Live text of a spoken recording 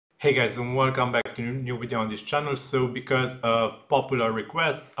Hey guys, and welcome back to a new video on this channel. So because of popular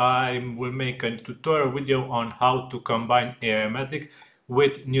requests, I will make a tutorial video on how to combine Aimogen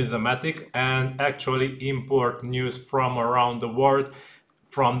with Newsomatic and actually import news from around the world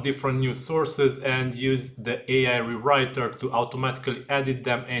from different news sources and use the AI rewriter to automatically edit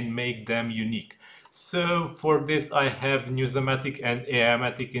them and make them unique. So for this I have Newsomatic and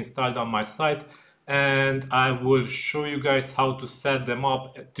Aimogen installed on my site, and I will show you guys how to set them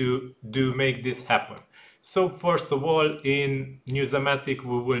up to make this happen. So first of all, in Newsomatic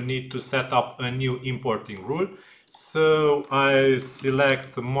we will need to set up a new importing rule. So I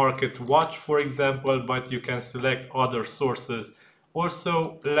select Market Watch, for example, but you can select other sources.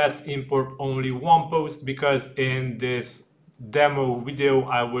 Also, let's import only one post, because in this demo video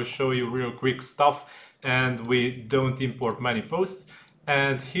I will show you real quick stuff and we don't import many posts.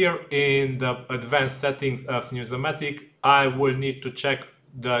 And here in the advanced settings of Newsomatic, I will need to check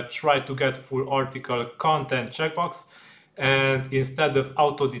the try to get full article content checkbox, and instead of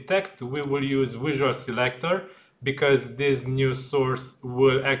auto detect we will use visual selector, because this news source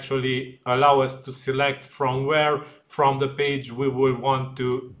will actually allow us to select from where from the page we will want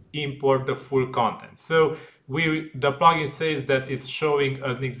to import the full content. So the plugin says that it's showing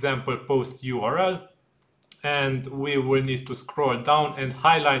an example post URL, and we will need to scroll down and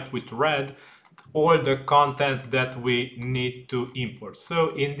highlight with red all the content that we need to import.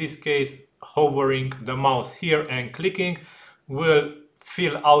 So in this case, hovering the mouse here and clicking will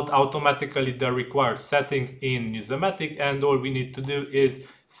fill out automatically the required settings in Newsomatic, and all we need to do is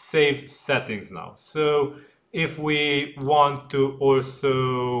save settings now. So if we want to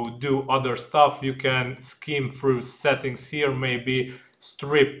also do other stuff, you can skim through settings here, maybe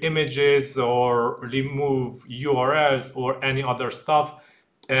strip images or remove URLs or any other stuff,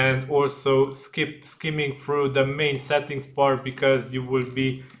 and also skimming through the main settings part, because you will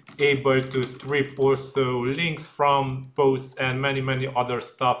be able to strip also links from posts and many other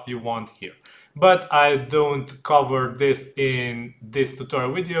stuff you want here. But I don't cover this in this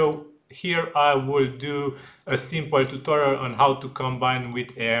tutorial video. Here I will do a simple tutorial on how to combine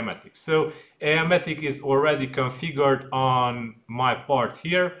with Aimogen. So Aimogen is already configured on my part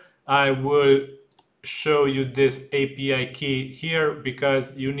here. I will show you this API key here,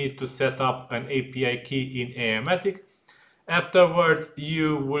 because you need to set up an API key in Aimogen. Afterwards,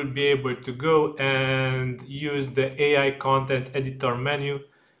 you will be able to go and use the AI content editor menu,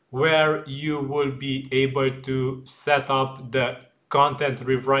 where you will be able to set up the content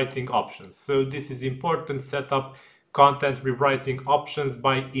rewriting options. So this is important: set up content rewriting options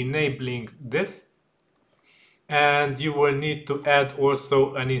by enabling this. And you will need to add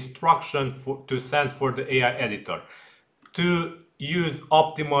also an instruction to send for the AI editor. To use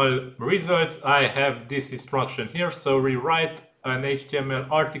optimal results, I have this instruction here. So rewrite an HTML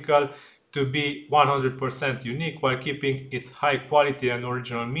article to be 100% unique while keeping its high quality and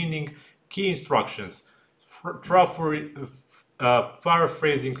original meaning. Key instructions: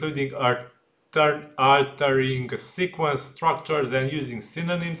 paraphrase, including altering sequence structures and using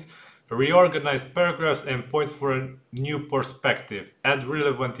synonyms. Reorganize paragraphs and points for a new perspective. Add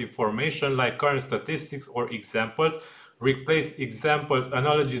relevant information like current statistics or examples. Replace examples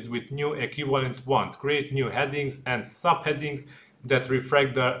analogies with new equivalent ones. Create new headings and subheadings that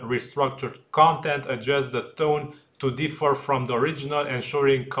reflect the restructured content. Adjust the tone to differ from the original,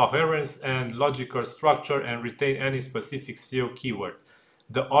 ensuring coherence and logical structure, and retain any specific SEO keywords.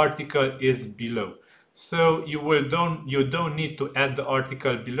 The article is below. So you don't need to add the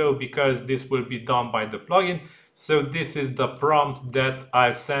article below, because this will be done by the plugin. So this is the prompt that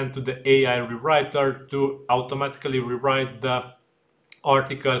I sent to the AI rewriter to automatically rewrite the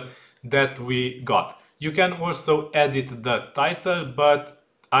article that we got. You can also edit the title, but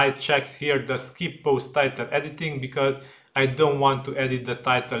I checked here the skip post title editing, because I don't want to edit the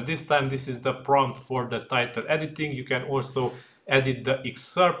title this time. This is the prompt for the title editing. You can also edit the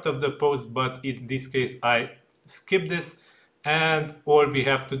excerpt of the post, but in this case I skip this, and all we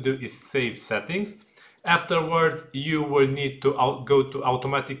have to do is save settings. Afterwards, you will need to go to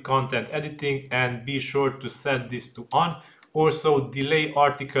automatic content editing and be sure to set this to on. Also, delay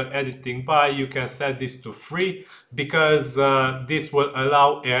article editing by, you can set this to free, because this will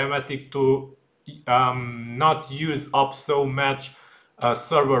allow Aimogen to not use up so much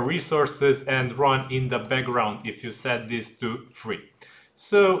server resources and run in the background if you set this to free.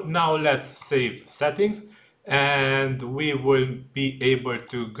 So now let's save settings, and we will be able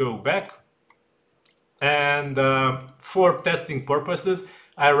to go back. And for testing purposes,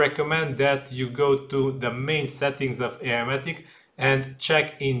 I recommend that you go to the main settings of Aimogen and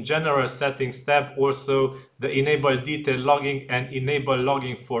check in general settings tab also the enable detailed logging and enable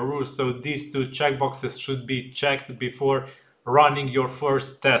logging for rules. So these two checkboxes should be checked before running your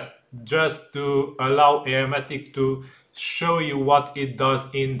first test, just to allow Aimogen to show you what it does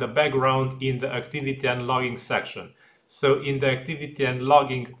in the background in the activity and logging section. So in the activity and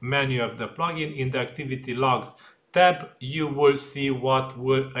logging menu of the plugin, in the activity logs tab, you will see what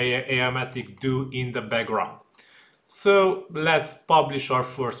will Aimogen do in the background. So let's publish our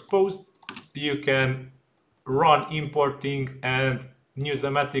first post. You can run importing and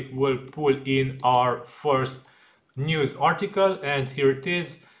Newsomatic will pull in our first news article, and here it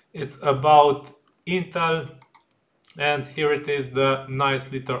is. It's about Intel, and here it is, the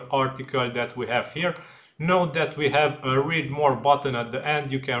nice little article that we have here. Note that we have a read more button at the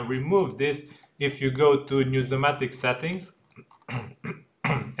end. You can remove this if you go to Newsomatic settings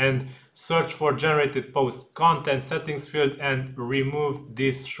and search for generated post content settings field and remove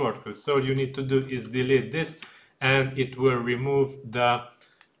this shortcut. So all you need to do is delete this and it will remove the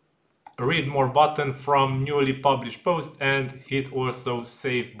read more button from newly published post and hit also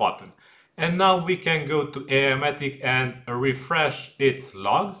save button. And now we can go to Aimogen and refresh its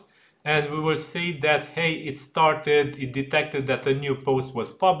logs, and we will see that hey, it detected that a new post was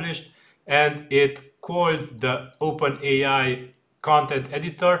published and it called the OpenAI content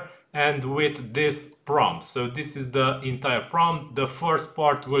editor and with this prompt. So this is the entire prompt. The first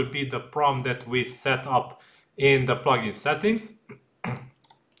part will be the prompt that we set up in the plugin settings,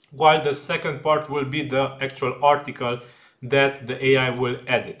 while the second part will be the actual article that the AI will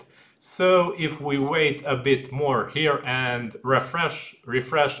edit. So if we wait a bit more here and refresh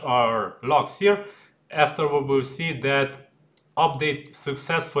our logs here, after we will see that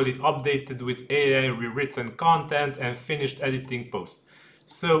successfully updated with AI rewritten content and finished editing post.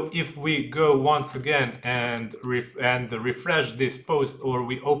 So if we go once again and refresh this post, or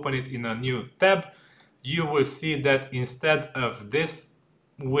we open it in a new tab, you will see that instead of this,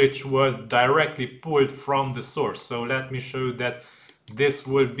 which was directly pulled from the source. So let me show you that this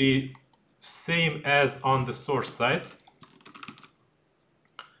will be same as on the source side.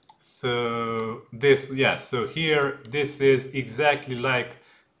 So this, yeah, so here this is exactly like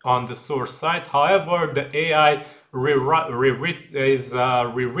on the source side. However, the AI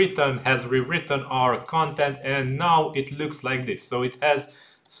has rewritten our content, and now it looks like this. So it has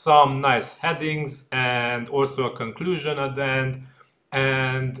some nice headings and also a conclusion at the end,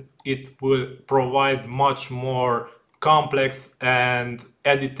 and it will provide much more complex and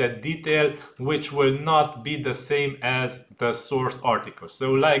edited detail, which will not be the same as the source article.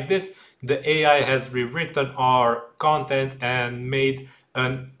 So like this, the AI has rewritten our content and made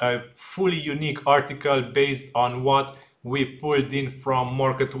a fully unique article based on what we pulled in from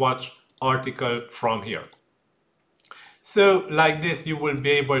MarketWatch article from here. So like this, you will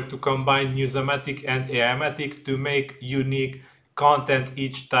be able to combine Newsomatic and Aimogen to make unique content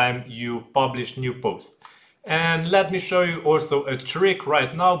each time you publish new posts. And let me show you also a trick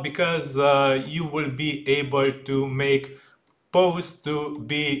right now, because you will be able to make posts to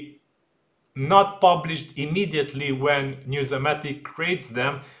be not published immediately when Newsomatic creates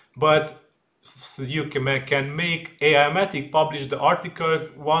them, but you can make Aimogen publish the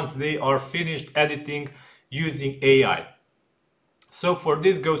articles once they are finished editing using AI. So for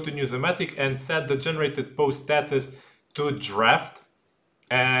this, go to Newsomatic and set the generated post status to draft,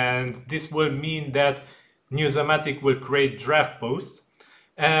 and this will mean that Newsomatic will create draft posts.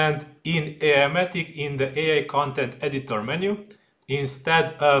 And in Aimogen, in the AI content editor menu,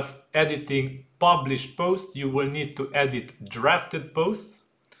 instead of editing published posts, you will need to edit drafted posts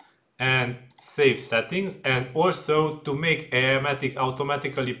and save settings. And also, to make Aimogen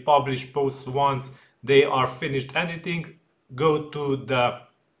automatically publish posts once they are finished editing, go to the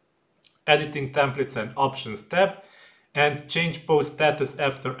editing templates and options tab and change post status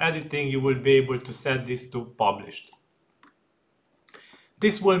after editing. You will be able to set this to published.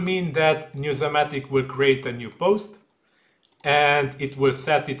 This will mean that Newsomatic will create a new post and it will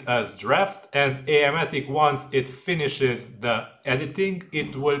set it as draft, and Aimogen, once it finishes the editing,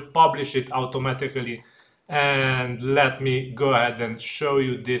 it will publish it automatically. And let me go ahead and show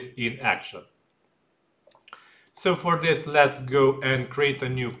you this in action. So for this, let's go and create a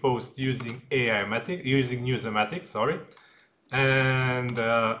new post using Newsomatic, sorry. And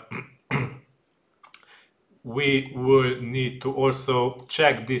we will need to also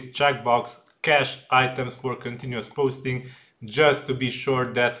check this checkbox, cache items for continuous posting, just to be sure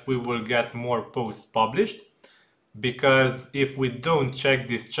that we will get more posts published. Because if we don't check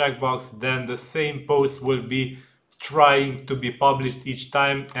this checkbox, then the same post will be trying to be published each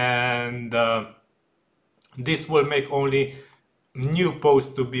time, and this will make only new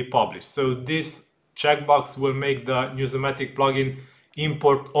post to be published. So this checkbox will make the Newsomatic plugin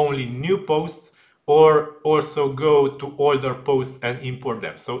import only new posts or also go to older posts and import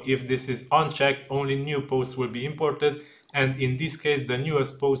them. So if this is unchecked, only new posts will be imported. And in this case, the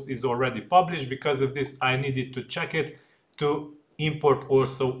newest post is already published. Because of this, I needed to check it to import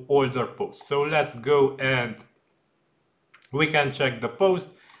also older posts. So let's go and we can check the post,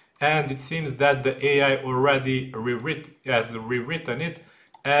 and it seems that the AI already has rewritten it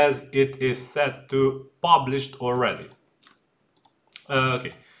as it is set to published already.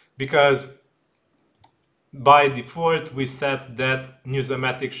 Okay, because by default we set that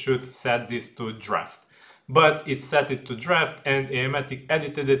Newsomatic should set this to draft, but it set it to draft and Aimogen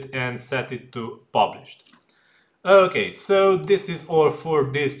edited it and set it to published. Okay, so this is all for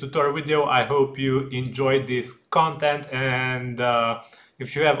this tutorial video. I hope you enjoyed this content, and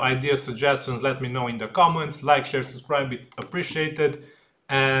if you have ideas, suggestions, let me know in the comments. Like, share, subscribe, it's appreciated.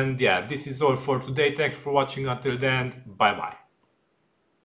 And yeah, this is all for today. Thanks for watching. Until then, bye bye.